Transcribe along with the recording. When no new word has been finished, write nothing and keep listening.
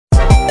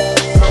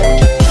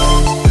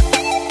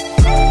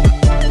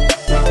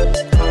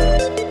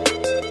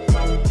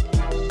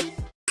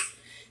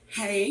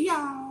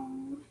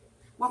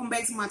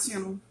back to my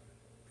channel.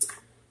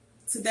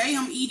 Today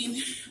I'm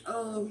eating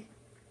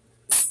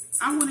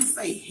I wouldn't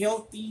say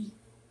healthy.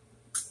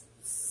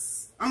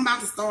 I'm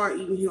about to start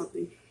eating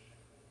healthy.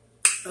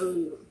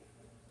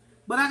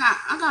 But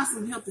I got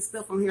some healthy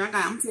stuff on here. I'm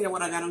gonna tell you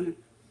what I got on here.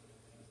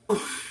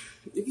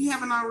 If you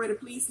haven't already,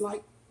 please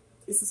like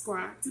and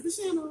subscribe to the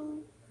channel.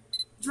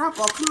 Drop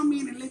a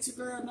comment and let your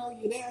girl know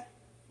you're there.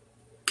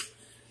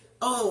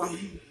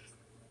 I'm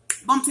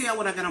gonna tell you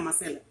what I got on my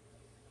salad.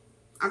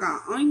 I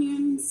got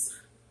onions,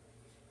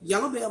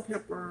 yellow bell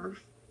pepper,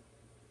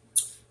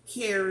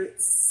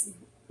 carrots,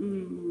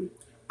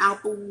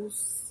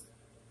 apples,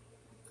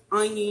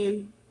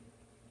 onion,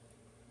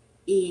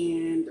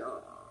 and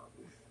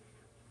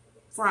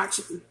fried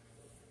chicken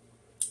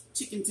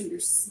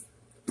tenders.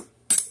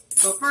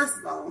 So first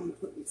of all, I'm gonna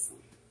put this on.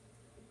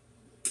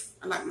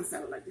 I like my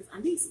salad like this. I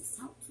need some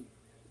salt too.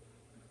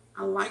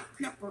 I like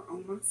pepper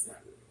on my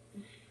salad.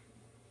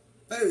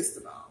 First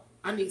of all,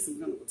 I need some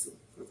vinegar too,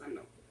 because I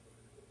know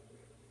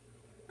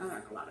I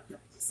like a lot of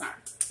pepper. Sorry.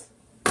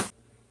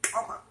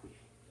 Okay.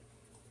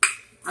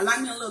 I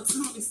like me a little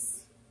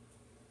tunis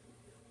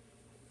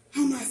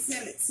on my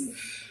salad too.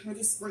 I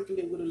just sprinkle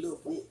it with a little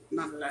bump,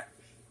 not a lot.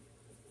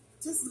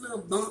 Just a little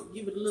bump,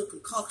 give it a little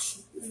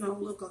concoction, you know, a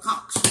little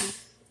concoction.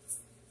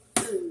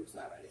 Ooh,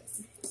 sorry about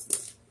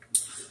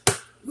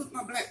that. Put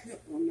my black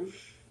pepper on there.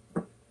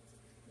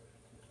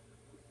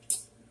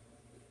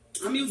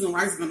 I'm using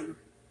rice vinegar.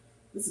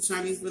 This is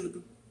Chinese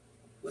vinegar,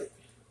 but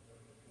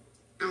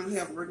I don't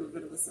have regular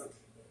vinegar, so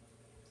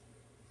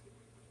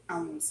I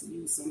want to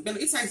use some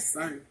vinegar. It tastes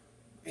the same,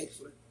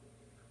 actually.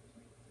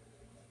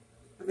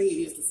 I think it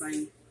is the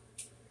same.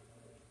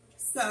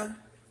 So,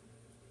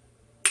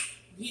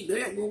 get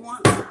that with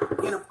one.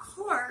 And of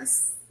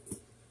course,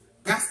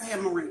 got to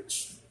have my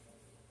ranch.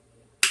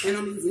 And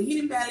I'm using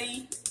Hidden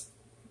Valley,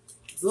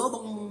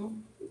 Double,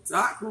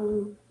 Dark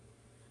Room.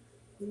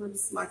 And I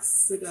just like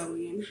to go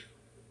in.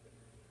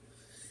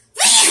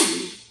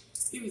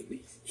 Excuse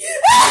me.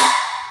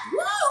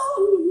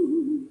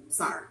 Woo!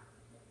 Sorry.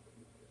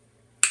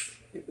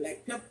 The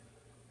black pepper.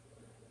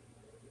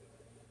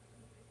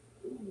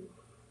 Ooh.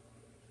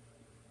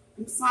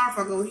 I'm sorry if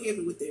I go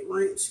heavy with that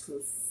ranch,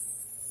 because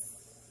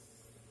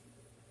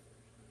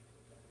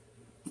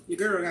your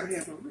girl gotta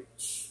have a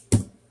ranch.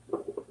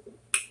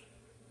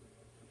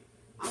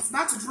 I was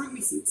about to drink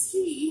me some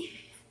tea,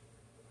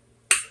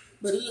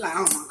 but it like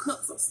all my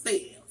cups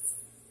upstairs.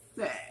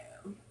 So,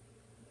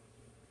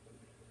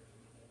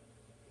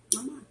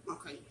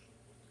 okay.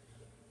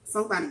 So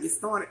I'm about to get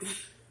started.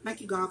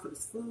 Thank you, God, for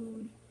this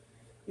food.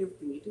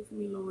 Everything you do for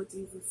me, Lord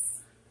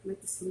Jesus.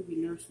 Let this food be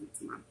nourishment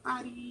to my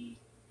body.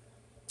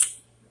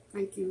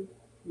 Thank you.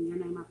 In your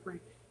name I pray.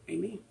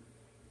 Amen.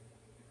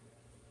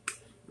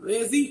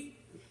 Let's eat.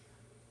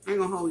 I ain't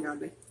gonna hold y'all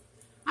there.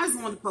 I just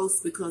wanted to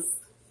post because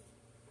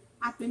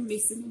I've been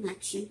missing in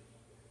action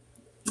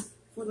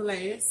for the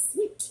last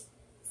week.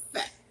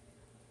 So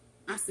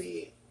I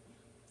said,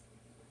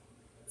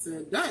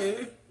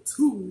 today,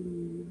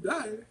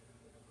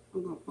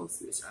 I'm gonna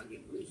post this. Y'all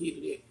get really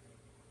heated it.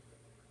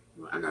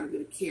 Well, I gotta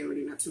get a carrot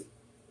in there too.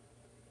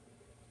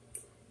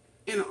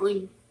 And an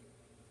onion.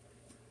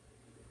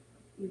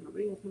 You know,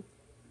 bell pepper.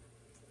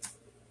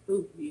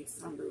 Oh yes,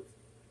 I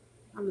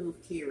love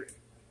carrot.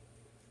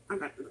 I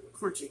got the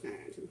crunchy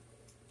kind too.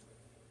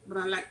 But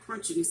I like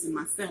crunchiness in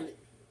my salad.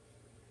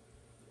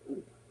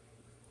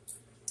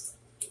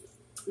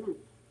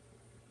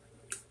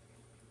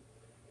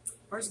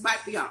 First bite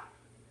for y'all.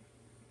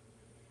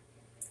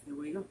 Here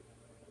we go.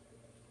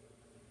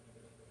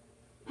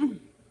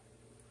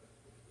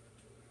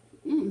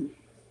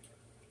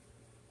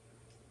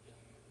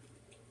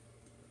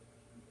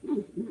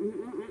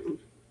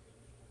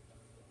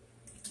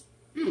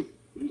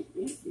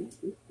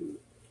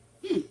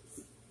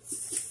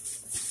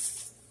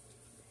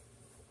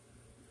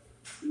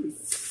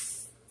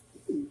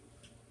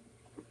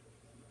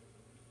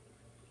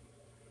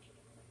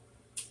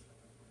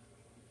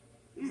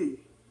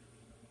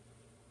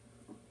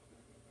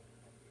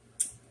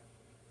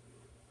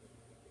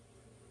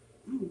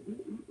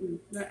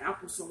 That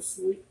apple's so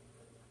sweet.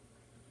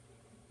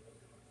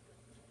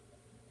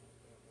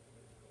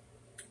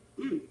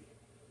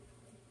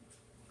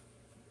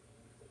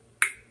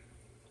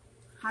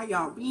 How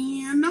y'all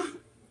been?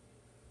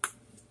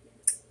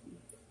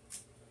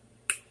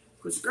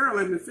 Cause girl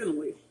ain't been feeling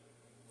well.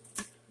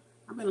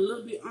 I've been a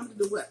little bit under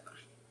the weather.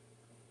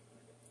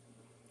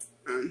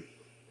 I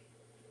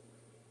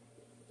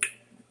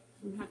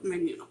have to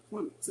make me an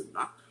appointment to the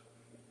doctor.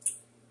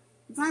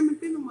 If I ain't been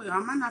feeling well, I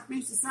might not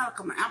finish the salad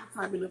because my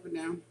appetite been up and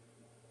down.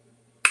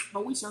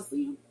 But we shall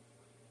see.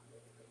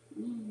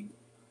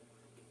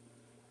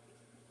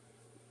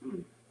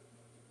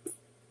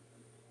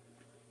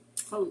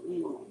 Hold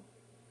on.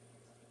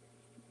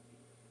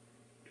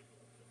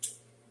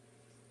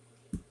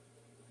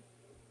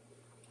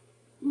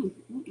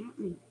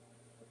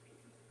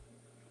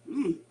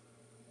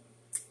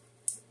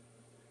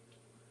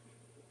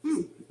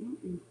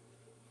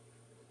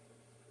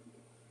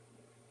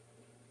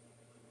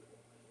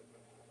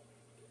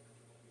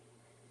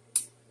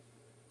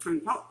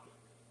 and talk.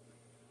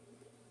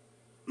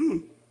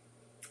 Mmm.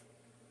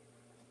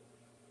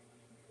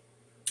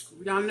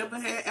 Y'all never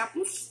had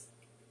apples?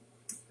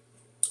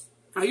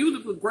 I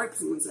usually put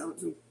grapes in my salad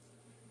too.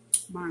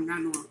 But I ain't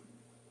got no one.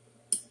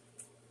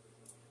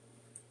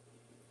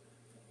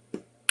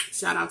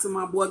 Shout out to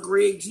my boy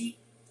Greg G.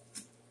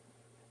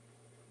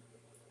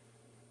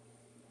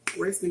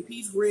 Rest in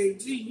peace, Greg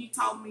G. He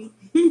taught me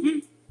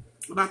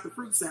about the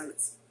fruit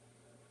salads.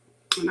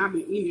 And I've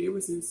been eating it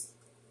ever since.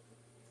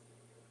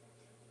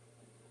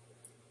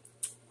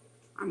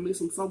 I miss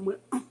them so much.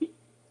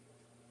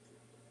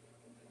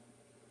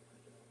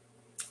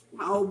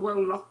 My old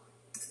brother-in-law.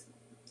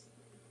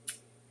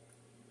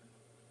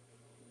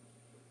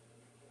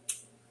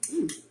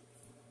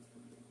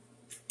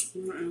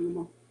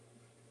 Animal.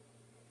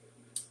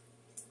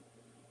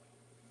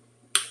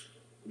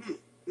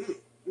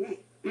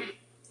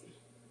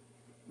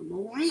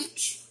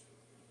 Ranch.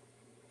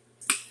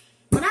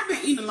 But I've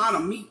been eating a lot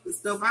of meat and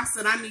stuff. I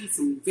said I need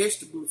some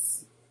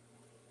vegetables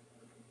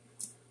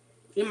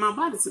in my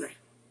body today.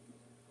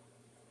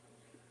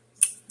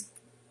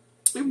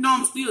 Even though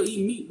I'm still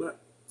eating meat, but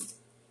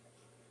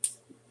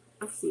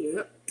I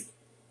said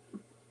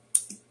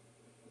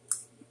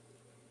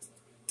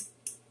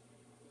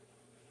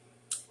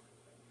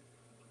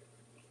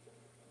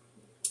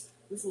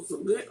this was a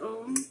good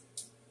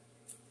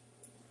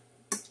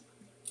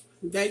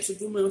day to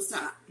do me a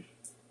salad.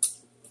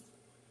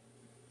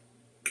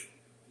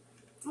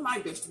 I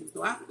like vegetables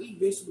though. I can eat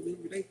vegetables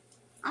every day.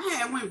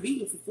 I went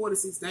vegan for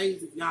 46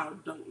 days if y'all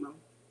don't know.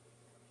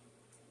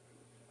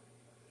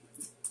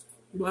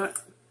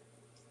 But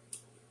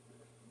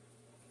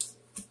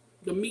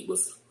the meat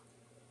was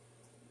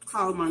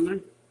calling my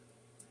name.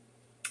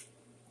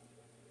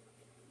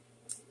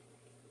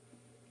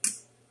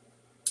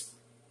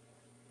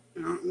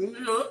 And I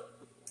ended up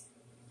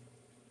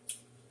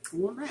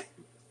going back.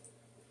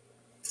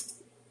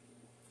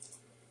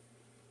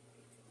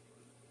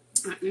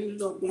 I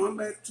ended up going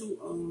back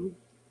to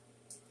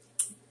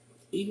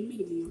eating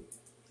meat again.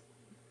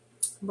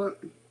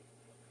 But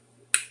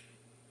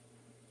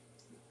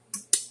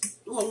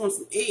I want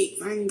some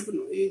eggs. I ain't even put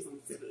no eggs on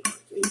the salad.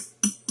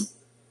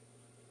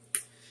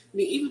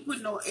 Didn't even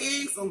put no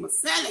eggs on my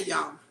salad,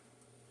 y'all.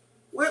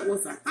 What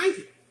was I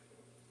thinking?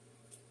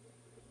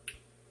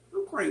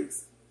 I'm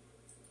crazy.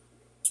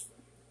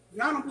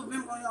 Y'all don't put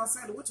vinegar on y'all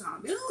salad. What y'all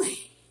doing?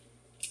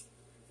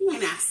 You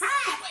ain't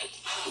outside, wait.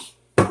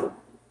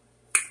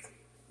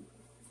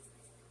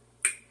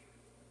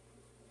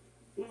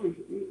 I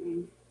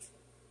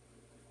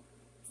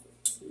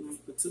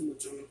don't put too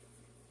much on it.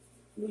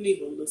 We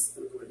need a little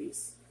sprinkle of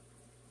this.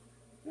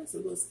 That's a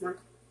little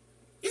sprinkle.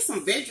 It's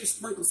some veggie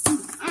sprinkles too.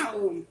 I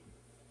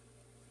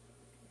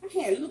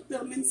had looked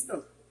up and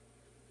stuff.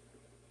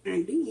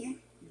 And then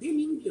didn't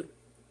even get them.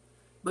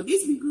 But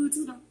this be good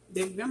too though.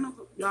 That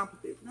vinegar, y'all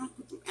put that vinegar,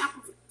 put some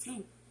apples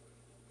too.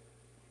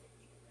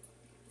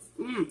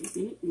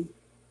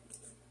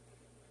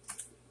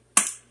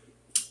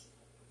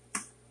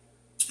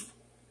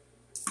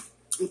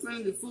 I'm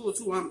feeling the food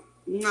too. I'm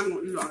not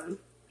gonna eat all of it.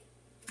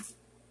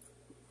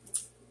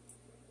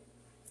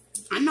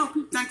 I know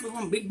people think we're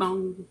on big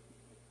bone.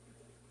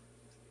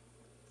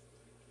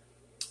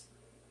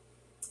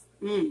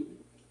 I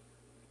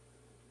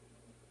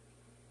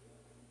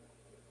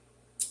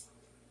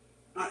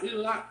eat a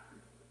lot.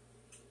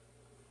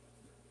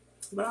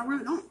 But I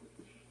really don't.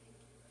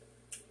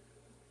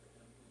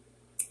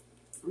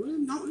 I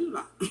really don't eat a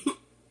lot.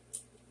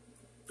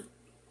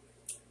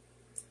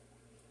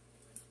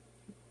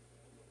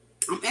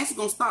 I'm actually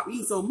gonna stop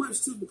eating so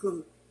much too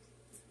because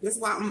that's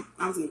why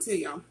I was gonna tell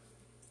y'all.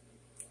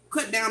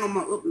 Cut down on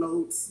my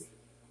uploads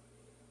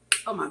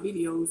of my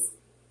videos.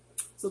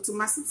 So to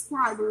my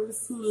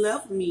subscribers who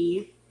love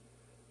me,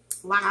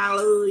 like I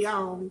love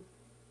y'all,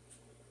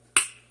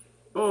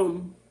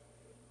 I'm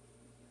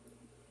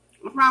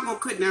probably gonna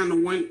cut down to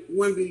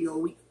one video a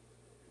week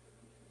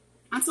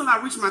until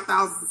I reach my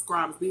 1,000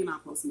 subscribers. Then I'll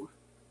post more.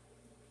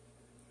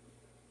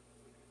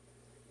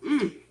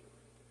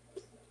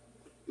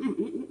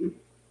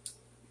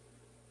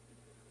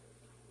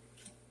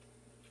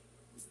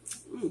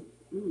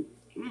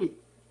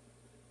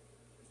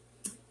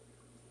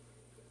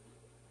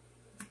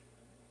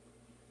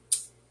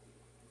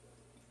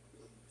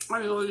 I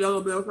love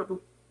yellow bell pepper.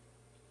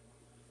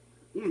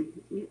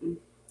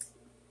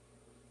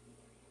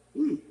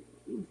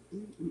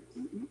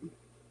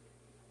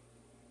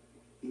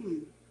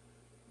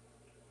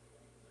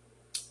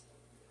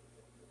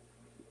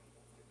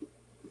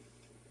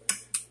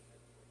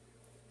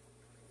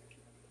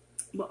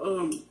 But I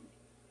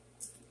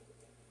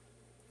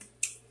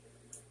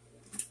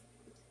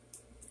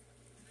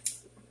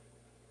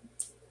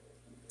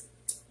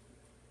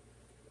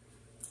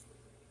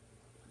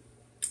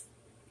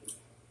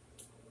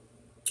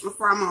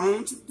fry my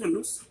own chicken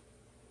tenders.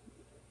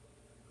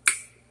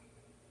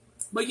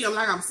 But yeah,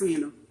 like I'm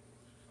saying though,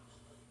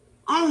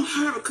 I don't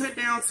have to cut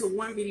down to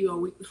one video a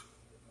week.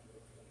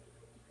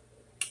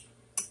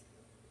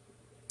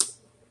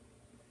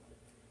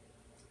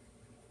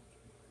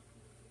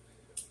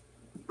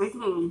 I'm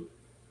cool.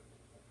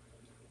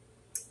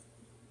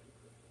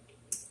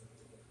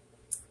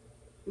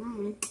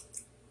 Mm-hmm.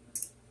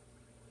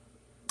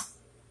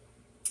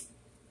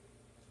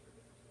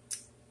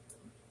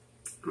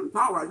 I'm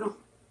proud right now.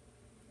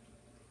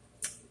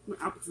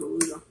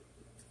 Absolutely.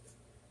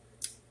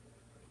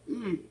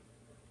 Mm.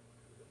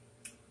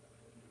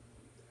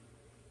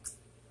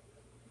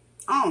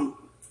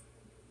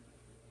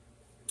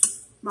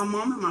 My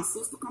mom and my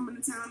sister coming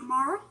to town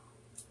tomorrow,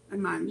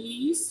 and my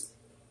niece,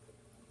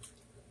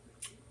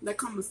 they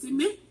come to see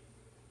me.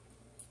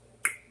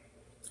 I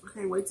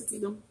can't wait to see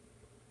them.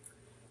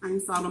 I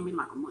ain't saw them in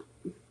like a month.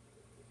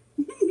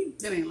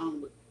 That ain't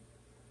long, but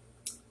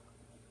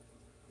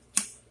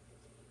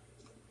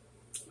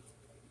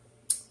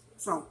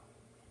so,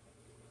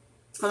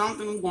 cause I don't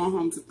think I'm going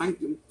home to thank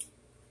them.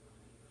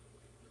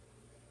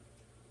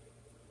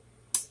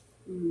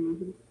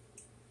 Mm-hmm.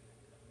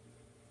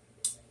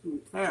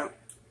 Okay.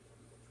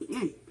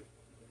 Mm.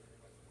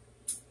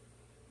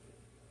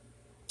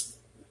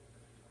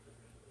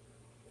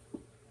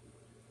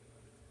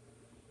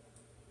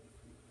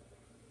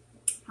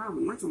 I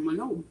haven't went on my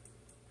nose.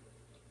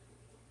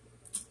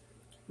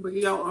 But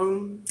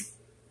y'all,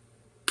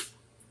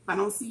 if I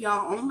don't see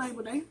y'all on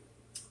Labor Day,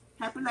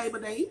 happy Labor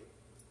Day.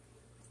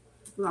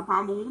 Cause I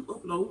probably won't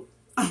upload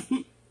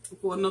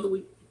for another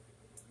week.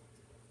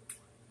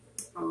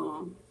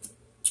 I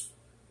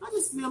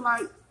just feel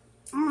like,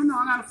 I don't know,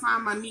 I gotta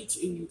find my niche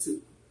in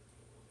YouTube.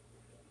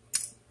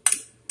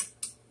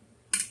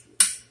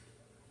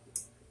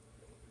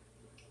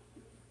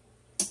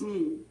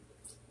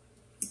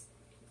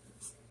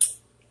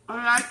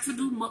 I like to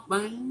do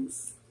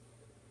mukbangs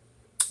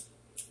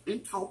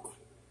and talk,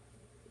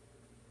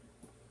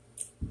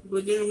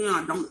 but then again,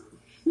 I don't.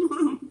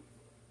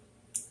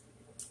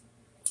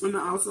 And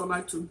I also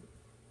like to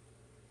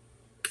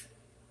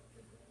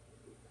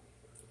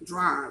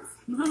drive.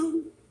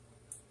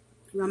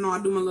 Y'all know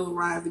I do my little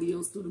ride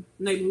videos through the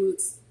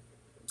neighborhoods.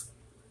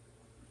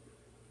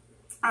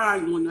 I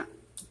like doing that.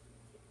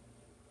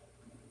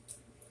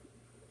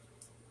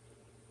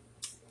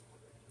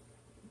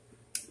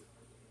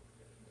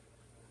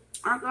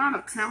 I got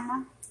a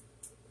camera,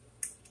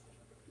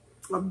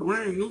 a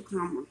brand new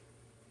camera,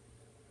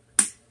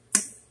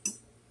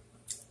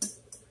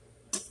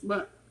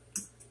 but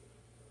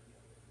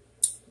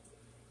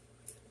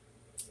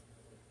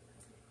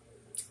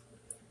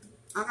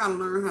I gotta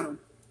learn how to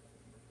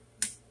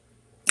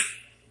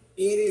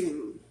edit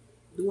and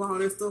do all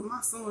that stuff.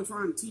 My son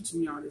trying to teach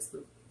me all this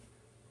stuff.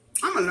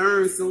 I'm gonna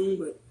learn soon,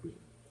 but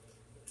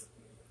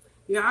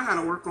yeah, I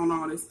gotta work on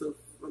all this stuff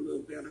a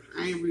little better.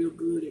 I ain't real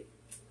good at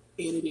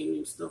editing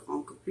and stuff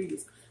on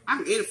computers. I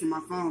can edit from my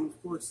phone,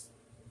 of course.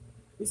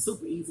 It's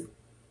super easy.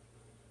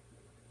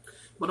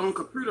 But on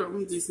computer,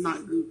 I'm just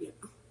not good yet.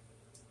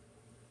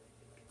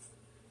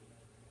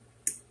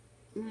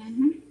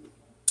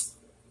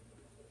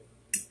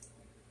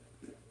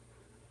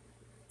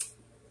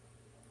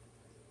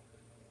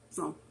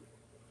 So,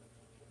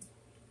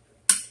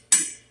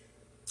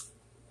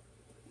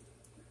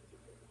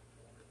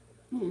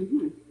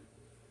 I'm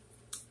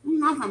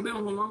not gonna be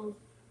on the long.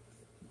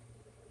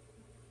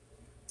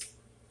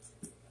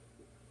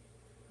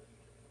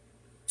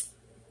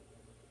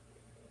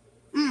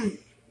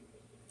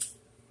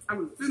 I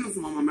was feeling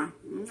some on my mouth.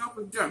 Not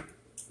for sure,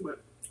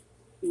 but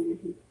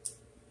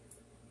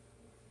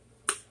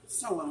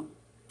so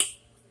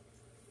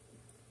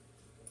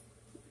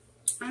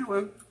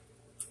anyway,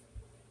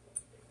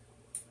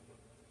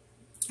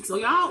 so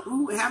y'all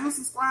who haven't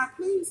subscribed,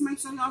 please make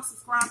sure y'all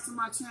subscribe to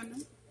my channel.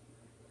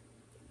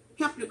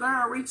 Help your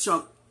girl reach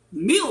a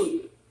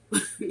million.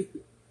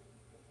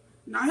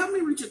 Now help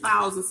me reach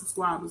 1,000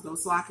 subscribers though,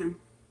 so I can,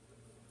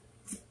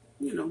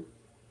 you know,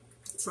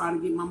 try to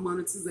get my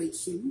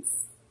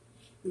monetizations.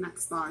 And I can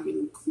start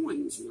getting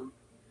coins, you know.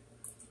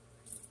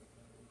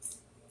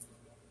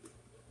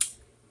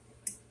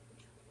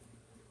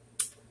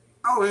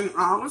 Oh, and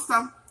all this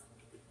stuff.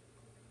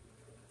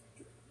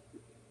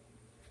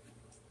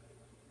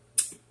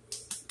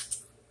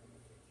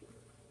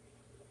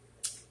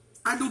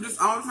 I do this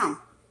all the time.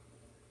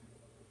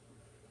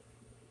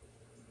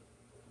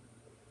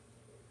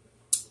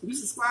 You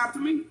subscribe to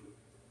me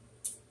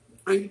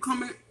and you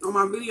comment on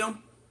my video,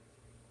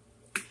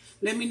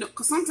 let me know.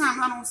 Because sometimes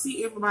I don't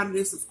see everybody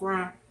that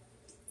subscribe.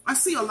 I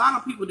see a lot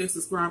of people that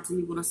subscribe to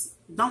me, but I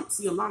don't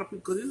see a lot of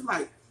people because it's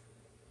like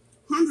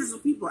hundreds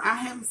of people I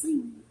haven't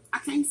seen. I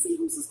can't see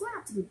who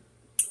subscribed to me.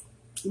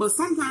 But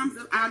sometimes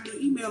I get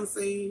an email and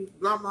say,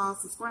 blah, blah,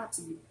 subscribe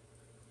to you.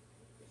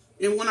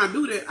 And when I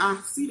do that,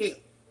 I see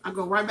that. I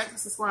go right back and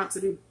subscribe to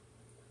them.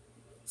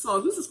 So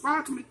if you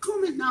subscribe to me,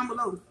 comment down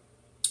below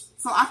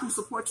so I can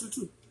support you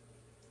too.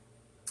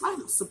 I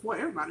support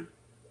everybody.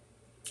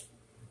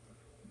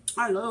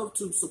 I love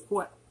to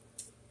support.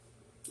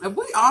 If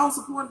we all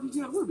supported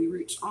each other, we'll be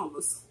rich, all of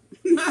us.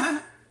 We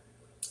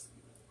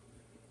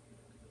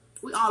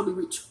all be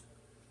rich.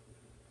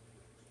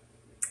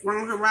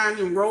 Running around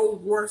in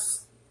Rolls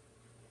Royce.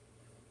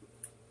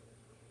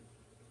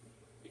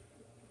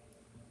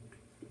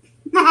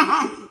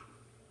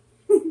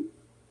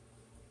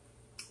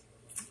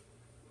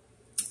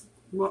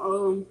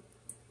 Well,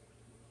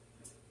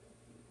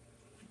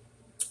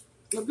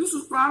 If you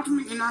subscribe to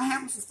me and I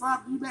haven't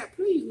subscribed to you back,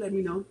 please let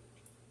me know.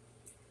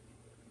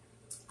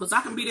 Because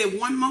I can be that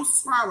one more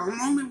subscriber. I'm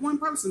only one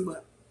person,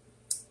 but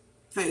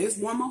hey, it's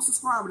one more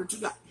subscriber that you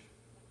got.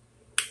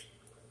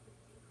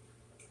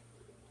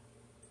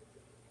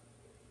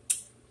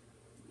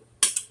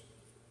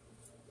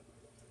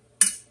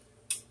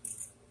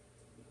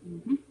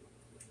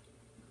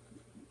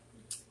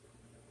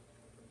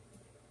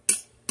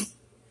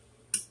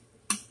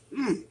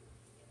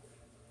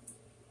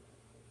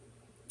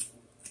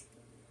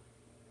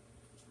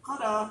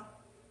 Hold on.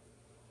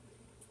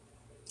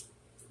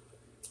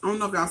 I don't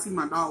know if y'all see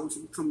my dog when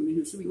she be coming in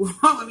here. She be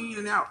walking in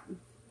and out.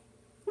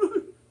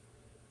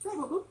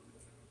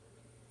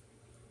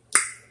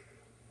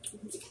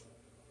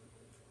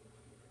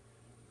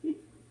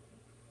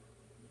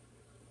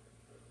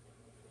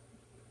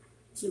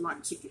 She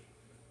like chicken.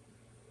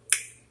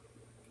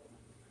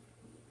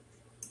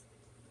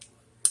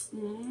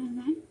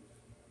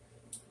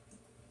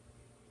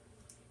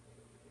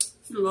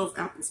 She loves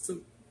apples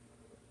too.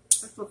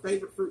 That's her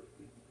favorite fruit.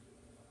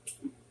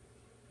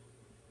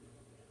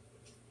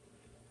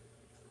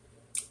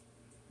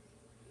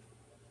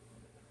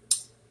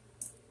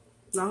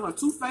 Now her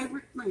two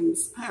favorite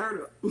things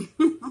paired up.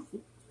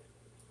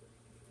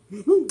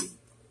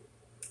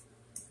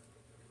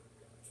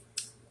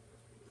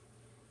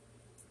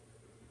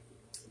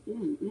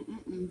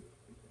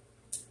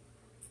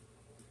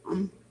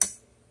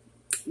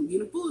 I'm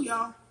getting full,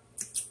 y'all.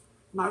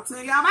 I'm about to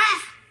tell y'all bye.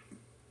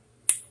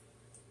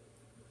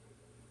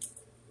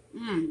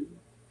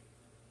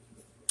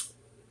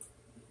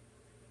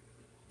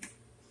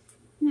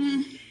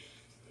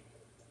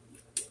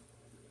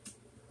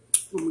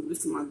 I'm gonna give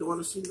this to my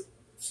daughter. She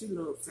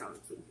loves salad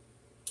too.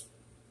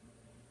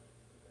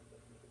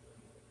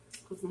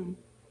 Cause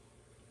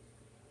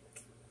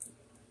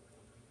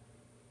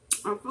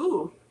I'm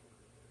full.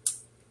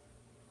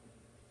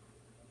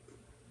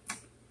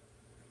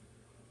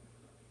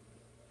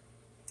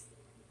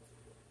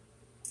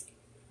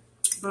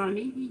 But I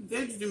need these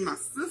veggies in my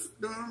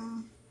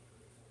system.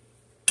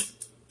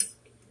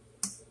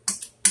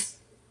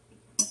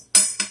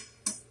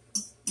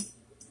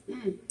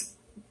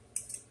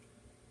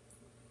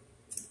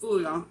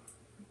 Full, y'all.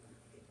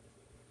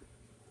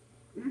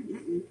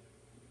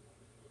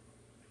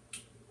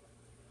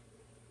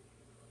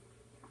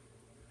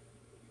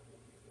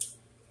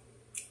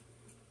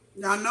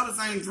 Y'all notice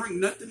I ain't drink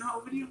nothing the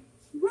whole video?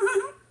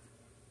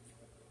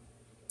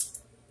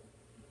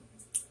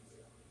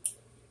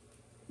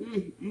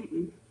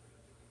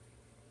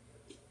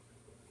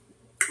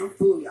 I'm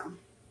full, y'all.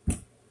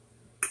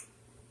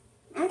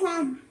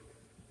 Okay.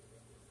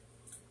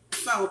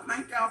 So,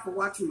 thank y'all for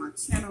watching my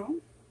channel.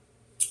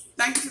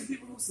 Thank you to the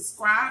people who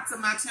subscribe to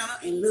my channel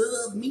and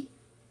love me.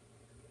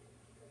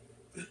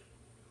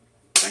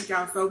 Thank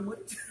y'all so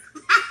much.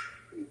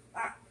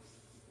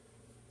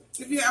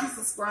 If you haven't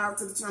subscribed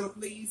to the channel,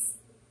 please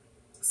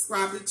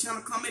subscribe to the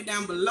channel. Comment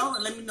down below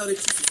and let me know that you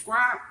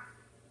subscribe.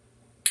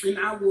 And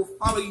I will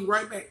follow you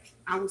right back.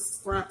 I will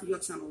subscribe to your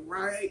channel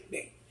right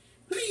back.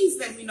 Please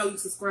let me know you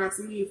subscribe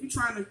to me. If you're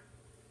trying to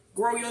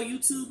grow your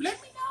YouTube,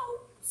 let me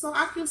know so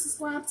I can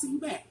subscribe to you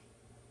back.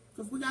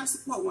 Because we got to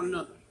support one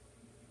another.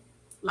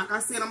 Like I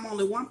said, I'm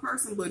only one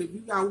person, but if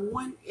you got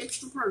one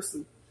extra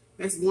person,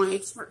 that's one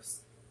extra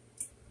person.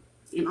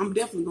 And I'm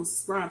definitely going to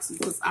subscribe to you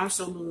because I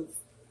show love.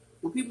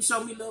 When people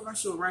show me love, I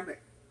show it right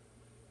back.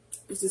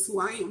 It's just who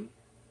I am.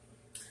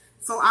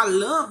 So I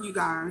love you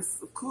guys,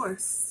 of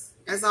course.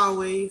 As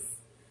always,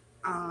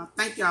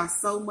 thank y'all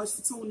so much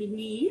for tuning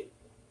in.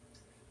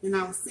 And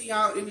I will see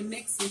y'all in the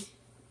next one.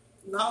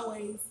 As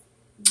always,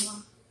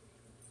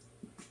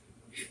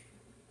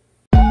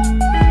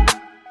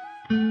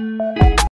 bye.